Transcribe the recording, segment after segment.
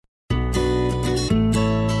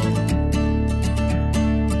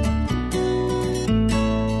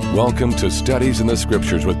Welcome to Studies in the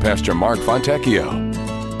Scriptures with Pastor Mark Fontecchio,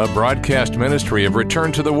 a broadcast ministry of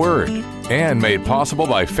Return to the Word and made possible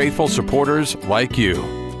by faithful supporters like you.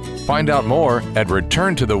 Find out more at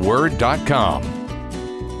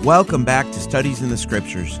returntotheword.com. Welcome back to Studies in the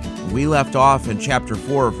Scriptures. We left off in chapter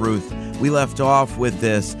 4 of Ruth. We left off with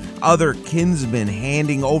this other kinsman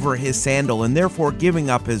handing over his sandal and therefore giving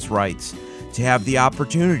up his rights to have the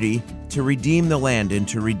opportunity to redeem the land and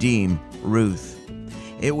to redeem Ruth.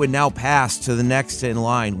 It would now pass to the next in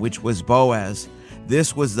line, which was Boaz.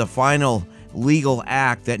 This was the final legal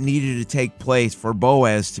act that needed to take place for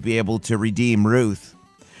Boaz to be able to redeem Ruth.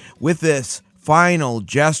 With this final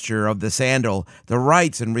gesture of the sandal, the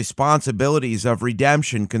rights and responsibilities of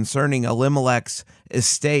redemption concerning Elimelech's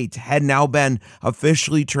estate had now been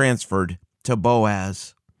officially transferred to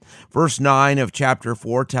Boaz. Verse 9 of chapter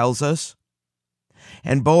 4 tells us,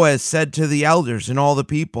 "And Boaz said to the elders and all the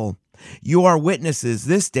people, 'You are witnesses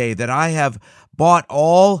this day that I have bought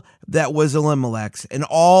all that was Elimelech's and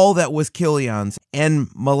all that was Chilion's and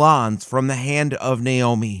Mahlon's from the hand of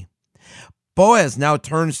Naomi.'" Boaz now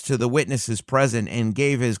turns to the witnesses present and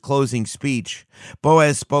gave his closing speech.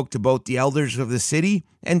 Boaz spoke to both the elders of the city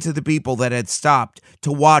and to the people that had stopped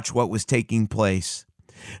to watch what was taking place.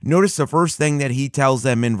 Notice the first thing that he tells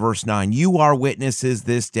them in verse 9, "You are witnesses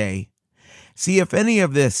this day." See, if any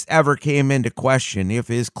of this ever came into question, if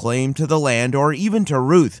his claim to the land or even to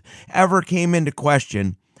Ruth ever came into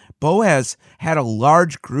question, Boaz had a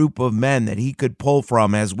large group of men that he could pull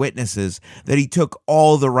from as witnesses that he took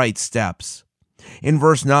all the right steps. In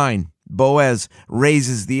verse 9, Boaz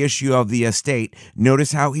raises the issue of the estate.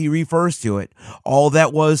 Notice how he refers to it. All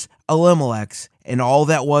that was Elimelech's and all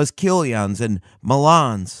that was Chilion's and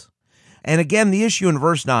Mahlon's. And again, the issue in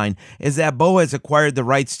verse 9 is that Boaz acquired the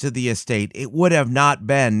rights to the estate. It would have not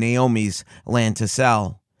been Naomi's land to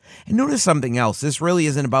sell. And notice something else. This really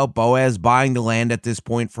isn't about Boaz buying the land at this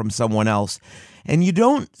point from someone else. And you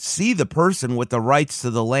don't see the person with the rights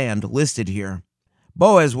to the land listed here.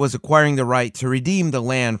 Boaz was acquiring the right to redeem the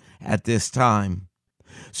land at this time.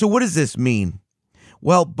 So what does this mean?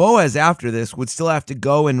 Well, Boaz after this would still have to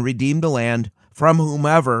go and redeem the land from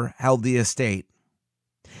whomever held the estate.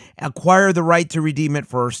 Acquire the right to redeem it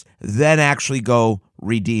first, then actually go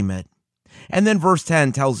redeem it. And then verse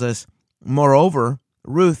 10 tells us, "Moreover,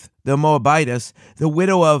 Ruth the Moabitess, the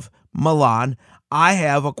widow of Mahlon, I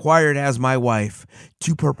have acquired as my wife,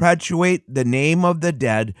 to perpetuate the name of the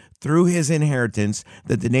dead through his inheritance,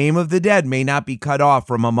 that the name of the dead may not be cut off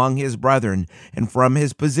from among his brethren and from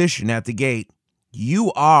his position at the gate.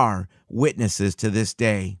 You are witnesses to this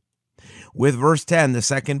day." With verse 10, the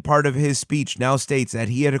second part of his speech now states that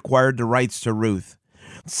he had acquired the rights to Ruth.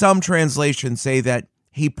 Some translations say that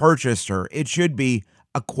he purchased her. It should be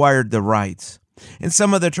acquired the rights. And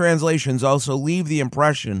some of the translations also leave the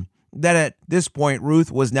impression that at this point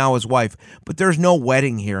Ruth was now his wife, but there's no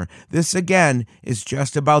wedding here. This again is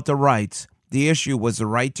just about the rights. The issue was the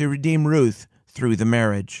right to redeem Ruth through the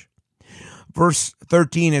marriage. Verse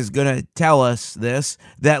 13 is going to tell us this,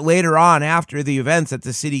 that later on after the events at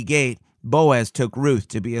the city gate, Boaz took Ruth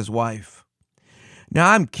to be his wife.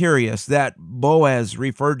 Now I'm curious that Boaz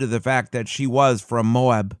referred to the fact that she was from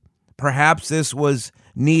Moab. Perhaps this was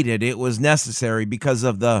needed, it was necessary because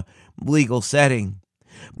of the legal setting.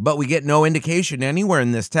 But we get no indication anywhere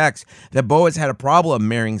in this text that Boaz had a problem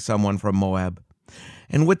marrying someone from Moab.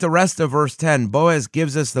 And with the rest of verse 10, Boaz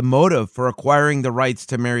gives us the motive for acquiring the rights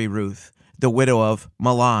to marry Ruth, the widow of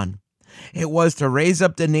Mahlon. It was to raise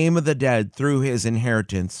up the name of the dead through his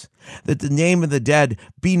inheritance, that the name of the dead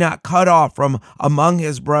be not cut off from among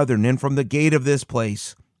his brethren and from the gate of this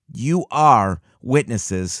place. You are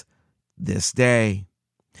witnesses this day.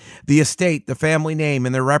 The estate, the family name,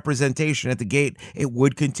 and their representation at the gate, it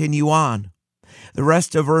would continue on. The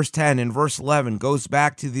rest of verse 10 and verse 11 goes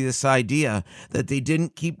back to this idea that they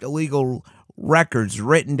didn't keep the legal records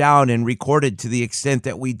written down and recorded to the extent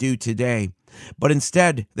that we do today. But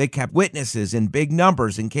instead, they kept witnesses in big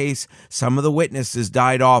numbers in case some of the witnesses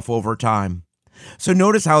died off over time. So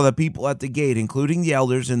notice how the people at the gate, including the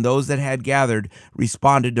elders and those that had gathered,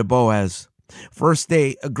 responded to Boaz. First,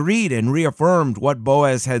 they agreed and reaffirmed what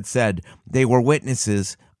Boaz had said. They were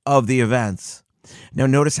witnesses of the events. Now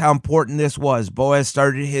notice how important this was. Boaz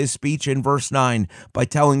started his speech in verse 9 by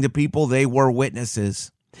telling the people they were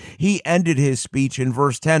witnesses. He ended his speech in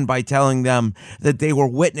verse 10 by telling them that they were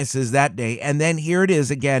witnesses that day. And then here it is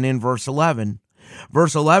again in verse 11.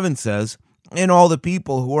 Verse 11 says, "And all the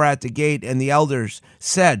people who were at the gate and the elders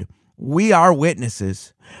said, 'We are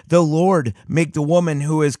witnesses. The Lord make the woman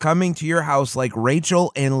who is coming to your house like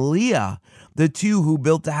Rachel and Leah, the two who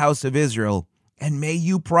built the house of Israel. And may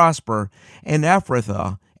you prosper in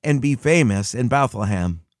Ephrathah and be famous in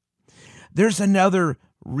Bethlehem. There's another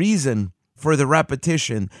reason for the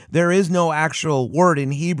repetition. There is no actual word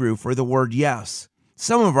in Hebrew for the word yes.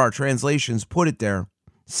 Some of our translations put it there.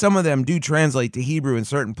 Some of them do translate to Hebrew in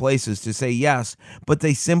certain places to say yes, but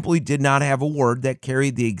they simply did not have a word that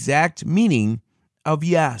carried the exact meaning of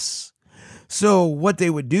yes. So what they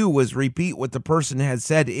would do was repeat what the person had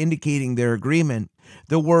said, indicating their agreement.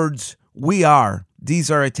 The words, we are, these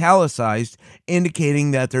are italicized,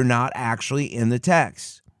 indicating that they're not actually in the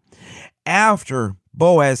text. After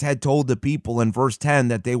Boaz had told the people in verse 10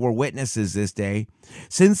 that they were witnesses this day,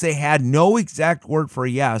 since they had no exact word for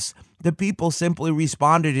yes, the people simply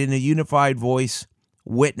responded in a unified voice,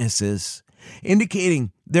 witnesses,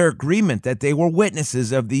 indicating their agreement that they were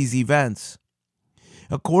witnesses of these events.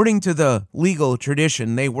 According to the legal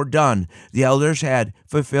tradition, they were done. The elders had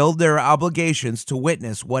fulfilled their obligations to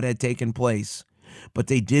witness what had taken place. But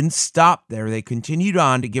they didn't stop there. They continued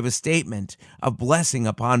on to give a statement of blessing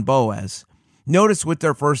upon Boaz. Notice with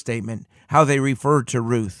their first statement how they referred to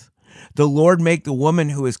Ruth. The Lord make the woman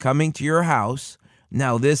who is coming to your house.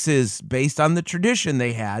 Now, this is based on the tradition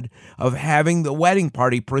they had of having the wedding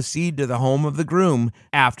party proceed to the home of the groom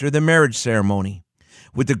after the marriage ceremony,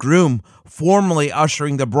 with the groom formally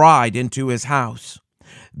ushering the bride into his house.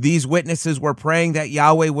 These witnesses were praying that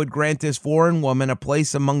Yahweh would grant this foreign woman a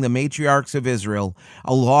place among the matriarchs of Israel,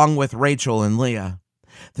 along with Rachel and Leah.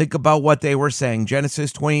 Think about what they were saying.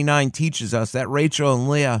 Genesis 29 teaches us that Rachel and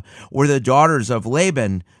Leah were the daughters of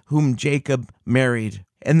Laban, whom Jacob married.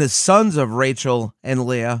 And the sons of Rachel and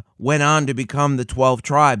Leah went on to become the 12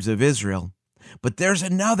 tribes of Israel. But there's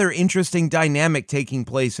another interesting dynamic taking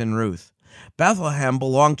place in Ruth. Bethlehem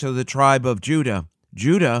belonged to the tribe of Judah.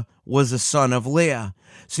 Judah was a son of Leah,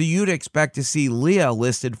 so you'd expect to see Leah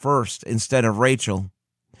listed first instead of Rachel.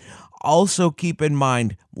 Also keep in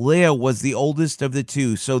mind, Leah was the oldest of the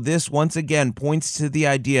two, so this once again points to the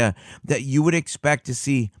idea that you would expect to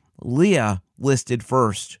see Leah listed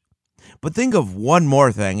first. But think of one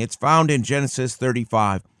more thing. It's found in Genesis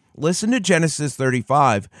 35. Listen to Genesis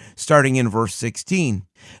 35, starting in verse 16.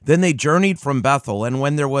 Then they journeyed from Bethel, and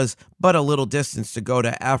when there was but a little distance to go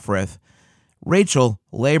to Ephrath, Rachel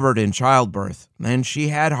labored in childbirth, and she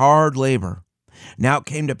had hard labor. Now it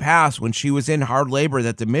came to pass when she was in hard labor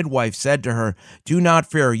that the midwife said to her, do not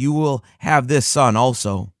fear, you will have this son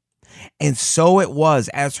also. And so it was,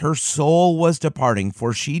 as her soul was departing,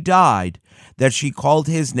 for she died, that she called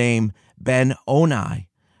his name Ben-Oni,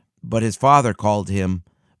 but his father called him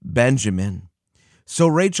Benjamin. So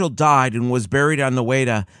Rachel died and was buried on the way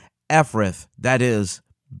to Ephrath, that is,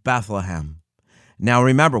 Bethlehem. Now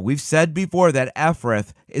remember, we've said before that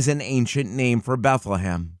Ephrath is an ancient name for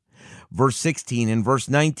Bethlehem. Verse 16 and verse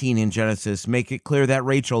 19 in Genesis make it clear that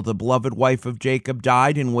Rachel, the beloved wife of Jacob,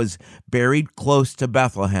 died and was buried close to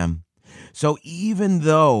Bethlehem. So even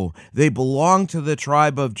though they belonged to the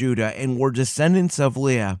tribe of Judah and were descendants of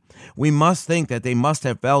Leah, we must think that they must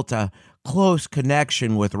have felt a close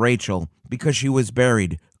connection with Rachel because she was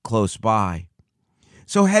buried close by.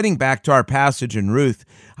 So heading back to our passage in Ruth,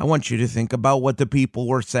 I want you to think about what the people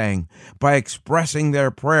were saying by expressing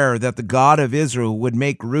their prayer that the God of Israel would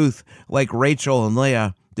make Ruth like Rachel and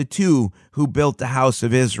Leah, the two who built the house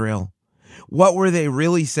of Israel. What were they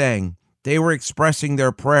really saying? They were expressing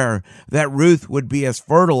their prayer that Ruth would be as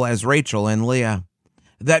fertile as Rachel and Leah.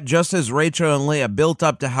 That just as Rachel and Leah built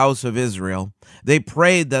up the house of Israel, they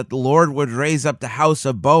prayed that the Lord would raise up the house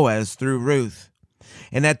of Boaz through Ruth.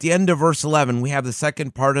 And at the end of verse 11, we have the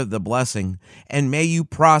second part of the blessing, and may you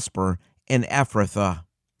prosper in Ephrathah.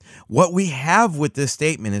 What we have with this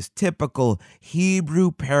statement is typical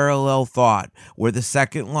Hebrew parallel thought, where the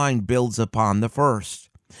second line builds upon the first.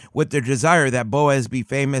 With their desire that Boaz be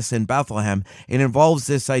famous in Bethlehem, it involves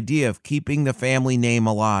this idea of keeping the family name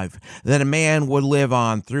alive, that a man would live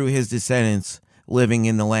on through his descendants living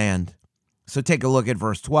in the land. So take a look at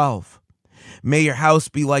verse 12. May your house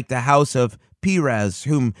be like the house of Perez,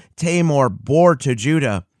 whom Tamar bore to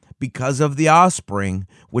Judah, because of the offspring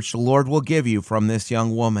which the Lord will give you from this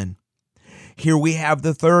young woman. Here we have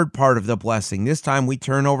the third part of the blessing. This time we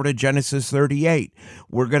turn over to Genesis 38.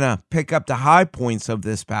 We're going to pick up the high points of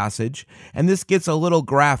this passage, and this gets a little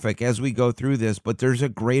graphic as we go through this, but there's a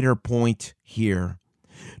greater point here.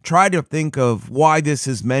 Try to think of why this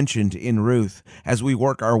is mentioned in Ruth as we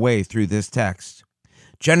work our way through this text.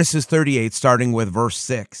 Genesis 38, starting with verse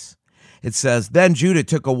 6. It says, Then Judah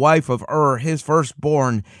took a wife of his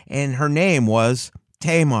firstborn, and her name was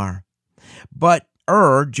Tamar. But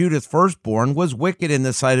Judah's firstborn, was wicked in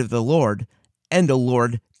the sight of the Lord, and the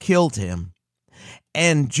Lord killed him.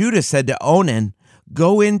 And Judah said to Onan,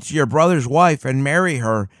 Go in to your brother's wife and marry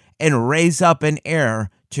her, and raise up an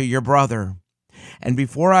heir to your brother. And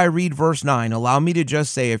before I read verse 9, allow me to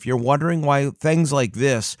just say, if you're wondering why things like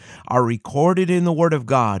this are recorded in the Word of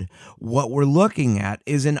God, what we're looking at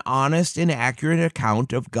is an honest and accurate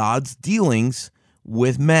account of God's dealings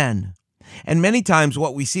with men. And many times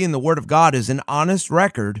what we see in the Word of God is an honest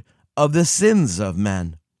record of the sins of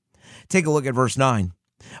men. Take a look at verse 9.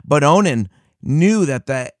 But Onan knew that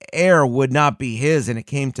the heir would not be his, and it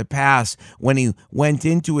came to pass when he went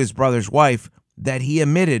into his brother's wife that he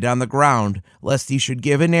emitted on the ground, lest he should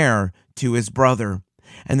give an heir to his brother.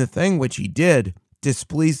 And the thing which he did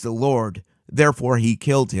displeased the Lord, therefore he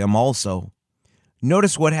killed him also.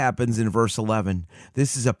 Notice what happens in verse 11.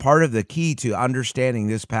 This is a part of the key to understanding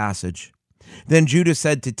this passage. Then Judah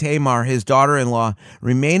said to Tamar, his daughter-in-law,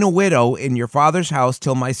 remain a widow in your father's house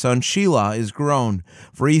till my son Shelah is grown.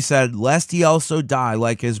 For he said, lest he also die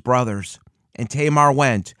like his brothers. And Tamar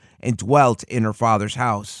went and dwelt in her father's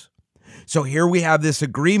house. So here we have this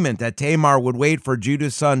agreement that Tamar would wait for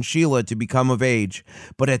Judah's son Shelah to become of age.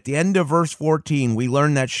 But at the end of verse 14, we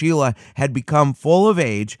learn that Shelah had become full of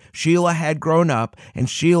age, Shelah had grown up, and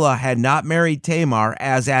Shelah had not married Tamar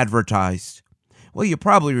as advertised. Well, you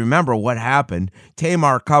probably remember what happened.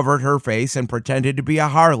 Tamar covered her face and pretended to be a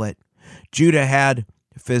harlot. Judah had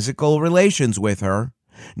physical relations with her,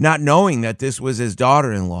 not knowing that this was his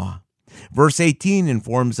daughter-in-law. Verse 18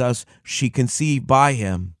 informs us she conceived by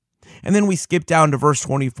him. And then we skip down to verse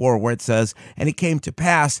 24 where it says, and it came to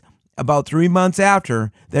pass about 3 months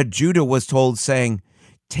after that Judah was told, saying,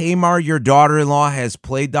 Tamar, your daughter-in-law, has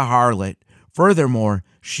played the harlot. Furthermore,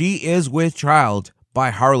 she is with child by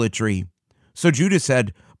harlotry. So Judah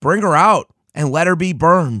said, bring her out and let her be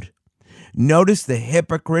burned. Notice the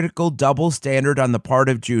hypocritical double standard on the part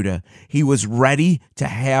of Judah. He was ready to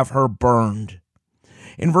have her burned.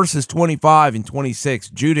 In verses 25 and 26,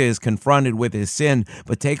 Judah is confronted with his sin,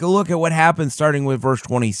 but take a look at what happens starting with verse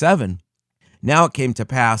 27. Now it came to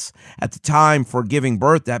pass at the time for giving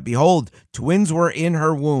birth that, behold, twins were in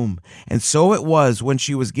her womb. And so it was when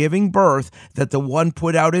she was giving birth that the one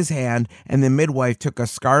put out his hand, and the midwife took a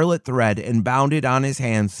scarlet thread and bound it on his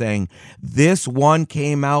hand, saying, this one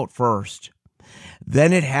came out first.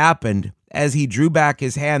 Then it happened, as he drew back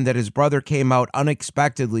his hand, that his brother came out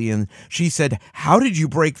unexpectedly, and she said, how did you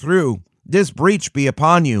break through? This breach be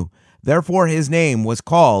upon you. Therefore his name was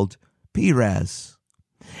called Perez.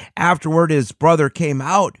 Afterward his brother came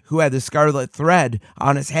out, who had the scarlet thread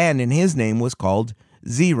on his hand, and his name was called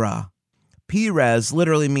Zerah. Perez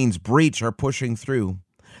literally means breach or pushing through.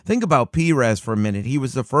 Think about Perez for a minute. He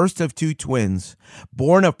was the first of 2 twins,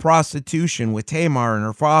 born of prostitution with Tamar and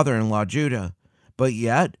her father-in-law Judah. But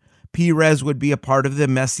yet, Perez would be a part of the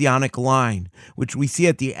messianic line, which we see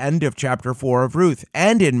at the end of chapter 4 of Ruth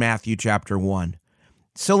and in Matthew chapter 1.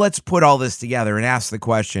 So let's put all this together and ask the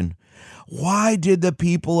question, why did the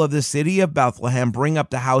people of the city of Bethlehem bring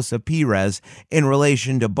up the house of Perez in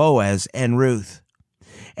relation to Boaz and Ruth?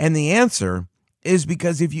 And the answer is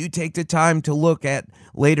because if you take the time to look at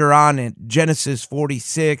later on at Genesis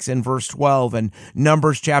 46 and verse 12 and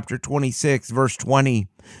Numbers chapter 26 verse 20,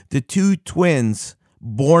 the 2 twins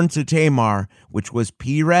born to Tamar, which was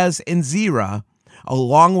Perez and Zerah,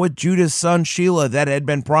 along with Judah's son Shelah that had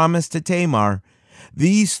been promised to Tamar,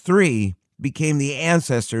 these 3 became the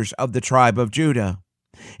ancestors of the tribe of Judah.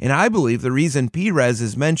 And I believe the reason Perez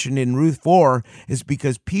is mentioned in Ruth 4 is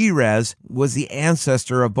because Perez was the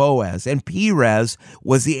ancestor of Boaz, and Perez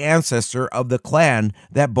was the ancestor of the clan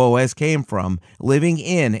that Boaz came from, living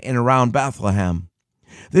in and around Bethlehem.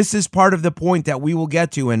 This is part of the point that we will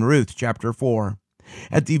get to in Ruth chapter 4.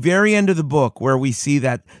 At the very end of the book, where we see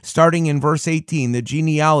that starting in verse 18, the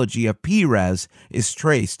genealogy of Perez is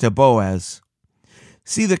traced to Boaz.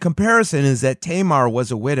 See, the comparison is that Tamar was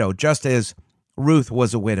a widow, just as Ruth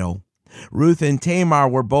was a widow. Ruth and Tamar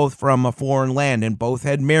were both from a foreign land, and both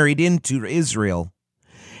had married into Israel.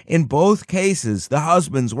 In both cases, the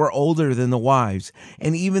husbands were older than the wives,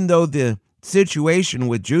 and even though the situation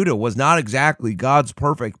with Judah was not exactly God's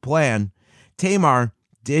perfect plan, Tamar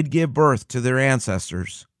did give birth to their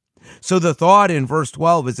ancestors. So the thought in verse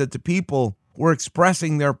 12 is that the people were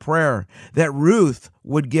expressing their prayer that Ruth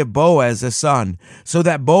would give Boaz a son, so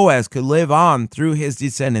that Boaz could live on through his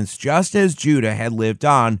descendants, just as Judah had lived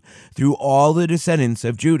on through all the descendants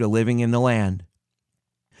of Judah living in the land.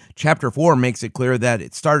 Chapter 4 makes it clear that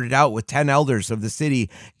it started out with 10 elders of the city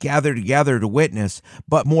gathered together to witness,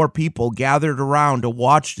 but more people gathered around to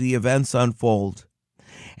watch the events unfold.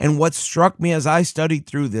 And what struck me as I studied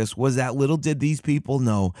through this was that little did these people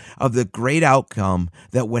know of the great outcome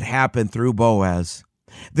that would happen through Boaz.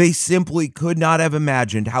 They simply could not have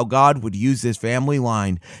imagined how God would use this family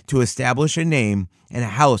line to establish a name and a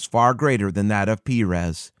house far greater than that of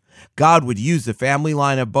Perez. God would use the family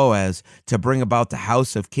line of Boaz to bring about the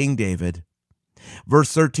house of King David.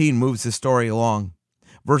 Verse 13 moves the story along.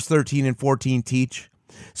 Verse 13 and 14 teach,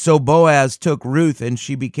 "So Boaz took Ruth, and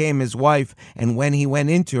she became his wife, and when he went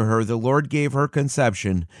into her, the Lord gave her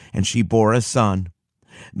conception, and she bore a son.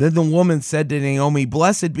 Then the woman said to Naomi,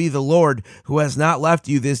 'Blessed be the Lord, who has not left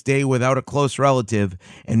you this day without a close relative,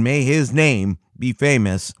 and may his name be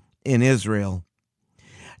famous in Israel.'"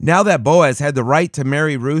 Now that Boaz had the right to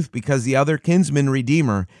marry Ruth because the other kinsman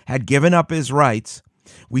redeemer had given up his rights,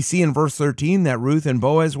 we see in verse 13 that Ruth and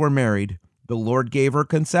Boaz were married. The Lord gave her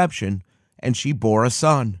conception, and she bore a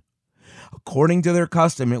son. According to their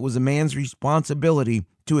custom, it was a man's responsibility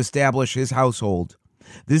to establish his household.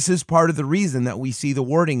 This is part of the reason that we see the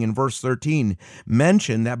wording in verse 13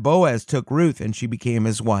 mention that Boaz took Ruth and she became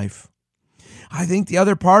his wife. I think the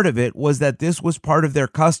other part of it was that this was part of their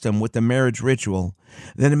custom with the marriage ritual,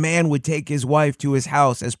 that a man would take his wife to his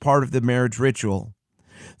house as part of the marriage ritual.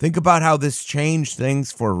 Think about how this changed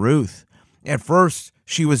things for Ruth. At first,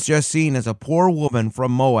 she was just seen as a poor woman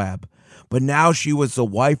from Moab, but now she was the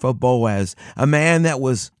wife of Boaz, a man that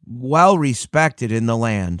was well respected in the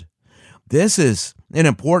land. This is an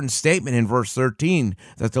important statement in verse 13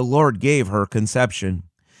 that the Lord gave her conception.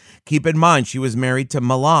 Keep in mind, she was married to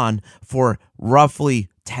Mahlon for roughly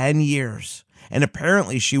 10 years, and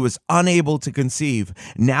apparently she was unable to conceive.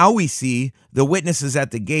 Now we see the witnesses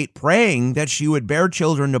at the gate praying that she would bear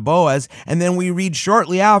children to Boaz, and then we read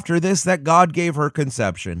shortly after this that God gave her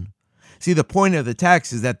conception. See, the point of the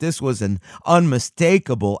text is that this was an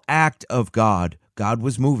unmistakable act of God. God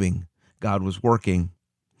was moving. God was working.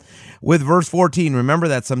 With verse 14, remember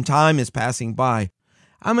that some time is passing by.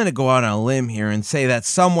 I'm going to go out on a limb here and say that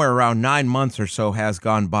somewhere around 9 months or so has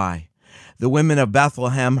gone by. The women of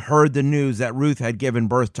Bethlehem heard the news that Ruth had given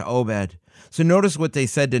birth to Obed. So notice what they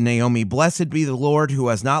said to Naomi, "Blessed be the Lord who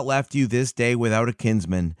has not left you this day without a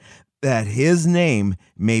kinsman, that his name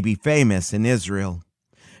may be famous in Israel."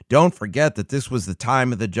 Don't forget that this was the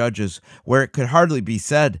time of the judges, where it could hardly be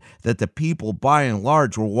said that the people by and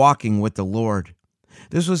large were walking with the Lord.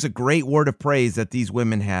 This was a great word of praise that these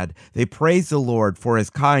women had. They praised the Lord for his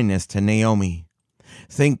kindness to Naomi.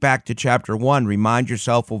 Think back to chapter 1. Remind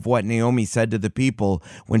yourself of what Naomi said to the people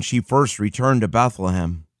when she first returned to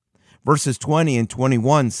Bethlehem. Verses 20 and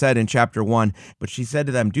 21 said in chapter 1, "But she said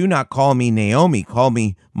to them, 'Do not call me Naomi, call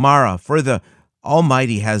me Mara, for the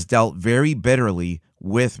Almighty has dealt very bitterly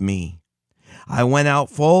with me. I went out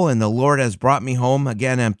full, and the Lord has brought me home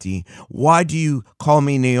again empty. Why do you call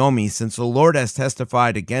me Naomi, since the Lord has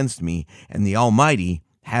testified against me, and the Almighty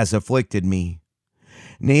has afflicted me?'"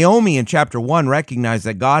 Naomi in chapter 1 recognized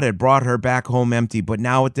that God had brought her back home empty, but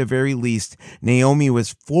now at the very least, Naomi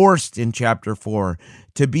was forced in chapter 4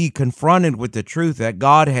 to be confronted with the truth that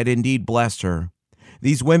God had indeed blessed her.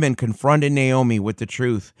 These women confronted Naomi with the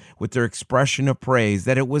truth, with their expression of praise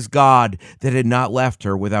that it was God that had not left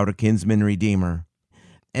her without a kinsman redeemer.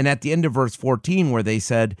 And at the end of verse 14, where they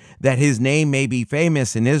said that his name may be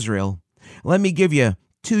famous in Israel, let me give you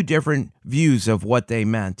two different views of what they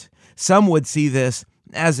meant. Some would see this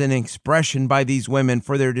as an expression by these women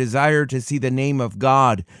for their desire to see the name of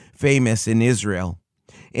God famous in Israel.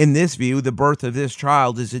 In this view, the birth of this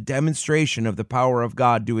child is a demonstration of the power of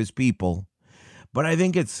God to his people. But I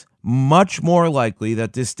think it's much more likely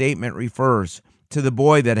that this statement refers to the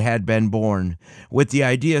boy that had been born, with the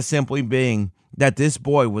idea simply being that this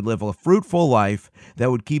boy would live a fruitful life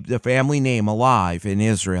that would keep the family name alive in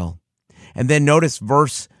Israel. And then notice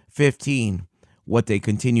verse 15, what they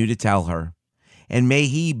continue to tell her. "And may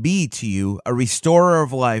he be to you a restorer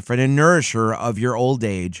of life and a nourisher of your old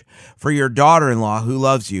age. For your daughter-in-law who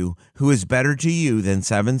loves you, who is better to you than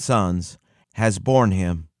 7 sons, has borne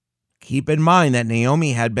him." Keep in mind that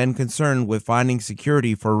Naomi had been concerned with finding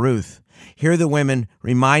security for Ruth. Here the women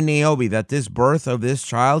remind Naomi that this birth of this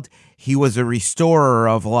child, he was a restorer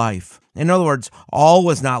of life. In other words, all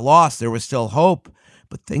was not lost. There was still hope.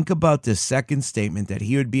 But think about this second statement, that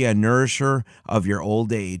he would be a nourisher of your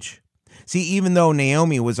old age. See, even though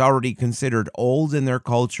Naomi was already considered old in their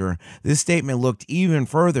culture, this statement looked even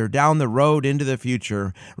further down the road into the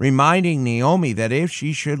future, reminding Naomi that if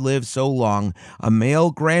she should live so long, a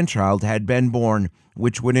male grandchild had been born,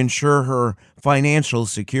 which would ensure her financial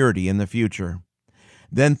security in the future.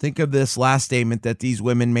 Then think of this last statement that these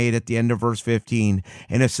women made at the end of verse 15.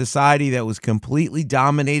 In a society that was completely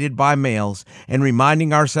dominated by males, and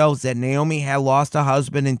reminding ourselves that Naomi had lost a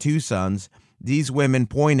husband and 2 sons, These women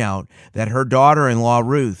point out that her daughter-in-law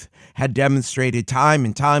Ruth had demonstrated time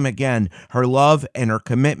and time again her love and her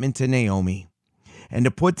commitment to Naomi. And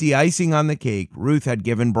to put the icing on the cake, Ruth had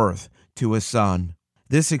given birth to a son.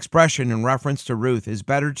 This expression in reference to Ruth is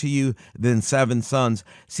better to you than 7 sons.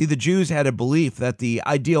 See, the Jews had a belief that the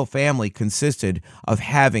ideal family consisted of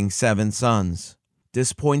having 7 sons.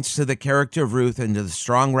 This points to the character of Ruth and to the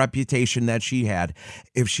strong reputation that she had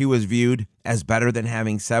if she was viewed as better than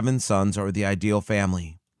having 7 sons or the ideal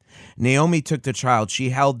family. Naomi took the child,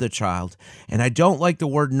 she held the child, and I don't like the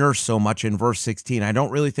word nurse so much in verse 16. I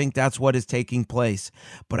don't really think that's what is taking place,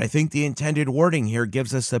 but I think the intended wording here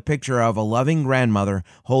gives us a picture of a loving grandmother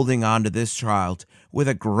holding on to this child with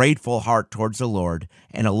a grateful heart towards the Lord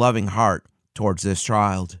and a loving heart towards this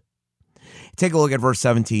child. Take a look at verse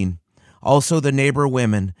 17. Also the neighbor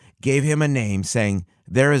women gave him a name, saying,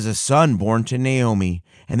 "There is a son born to Naomi,"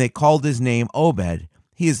 and they called his name Obed.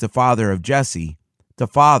 He is the father of Jesse, the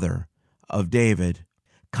father of David.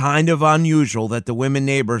 Kind of unusual that the women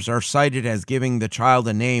neighbors are cited as giving the child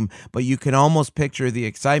a name, but you can almost picture the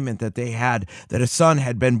excitement that they had that a son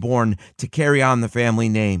had been born to carry on the family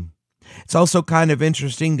name. It's also kind of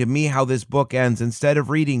interesting to me how this book ends. Instead of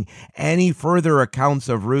reading any further accounts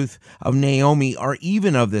of Ruth, of Naomi, or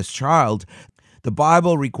even of this child, the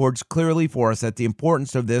Bible records clearly for us that the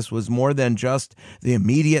importance of this was more than just the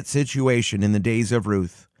immediate situation in the days of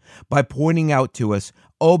Ruth, by pointing out to us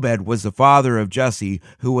Obed was the father of Jesse,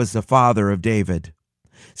 who was the father of David.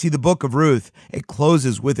 See, the book of Ruth, it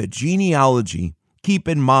closes with a genealogy. Keep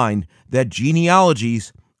in mind that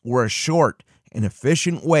genealogies were a short and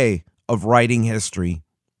efficient way of writing history.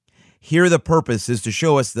 Here the purpose is to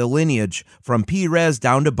show us the lineage from Perez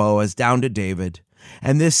down to Boaz down to David.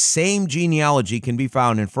 And this same genealogy can be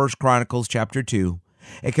found in 1 Chronicles chapter 2.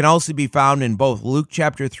 It can also be found in both Luke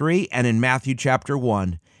chapter 3 and in Matthew chapter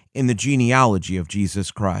 1 in the genealogy of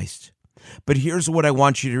Jesus Christ. But here's what I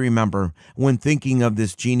want you to remember when thinking of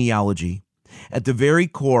this genealogy. At the very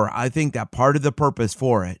core, I think that part of the purpose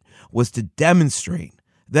for it was to demonstrate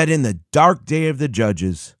that in the dark day of the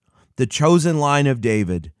judges, the chosen line of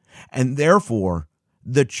David, and therefore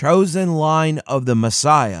the chosen line of the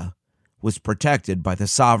Messiah, was protected by the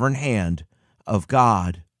sovereign hand of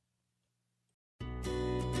God.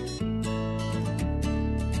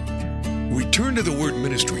 Return to the Word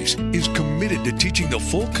Ministries is committed to teaching the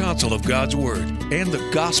full counsel of God's Word and the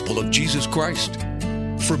gospel of Jesus Christ.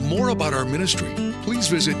 For more about our ministry, please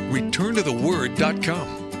visit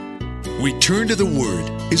returntotheword.com. Return to the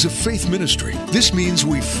Word is a faith ministry. This means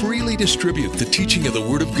we freely distribute the teaching of the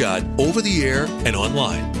Word of God over the air and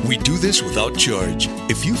online. We do this without charge.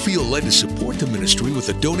 If you feel led to support the ministry with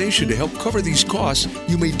a donation to help cover these costs,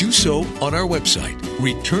 you may do so on our website,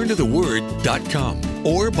 returntotheword.com,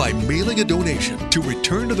 or by mailing a donation to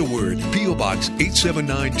Return to the Word, P.O. Box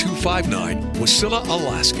 879259, Wasilla,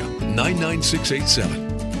 Alaska 99687.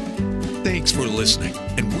 Thanks for listening,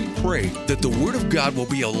 and we pray that the Word of God will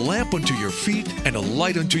be a lamp unto your feet and a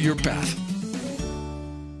light unto your path.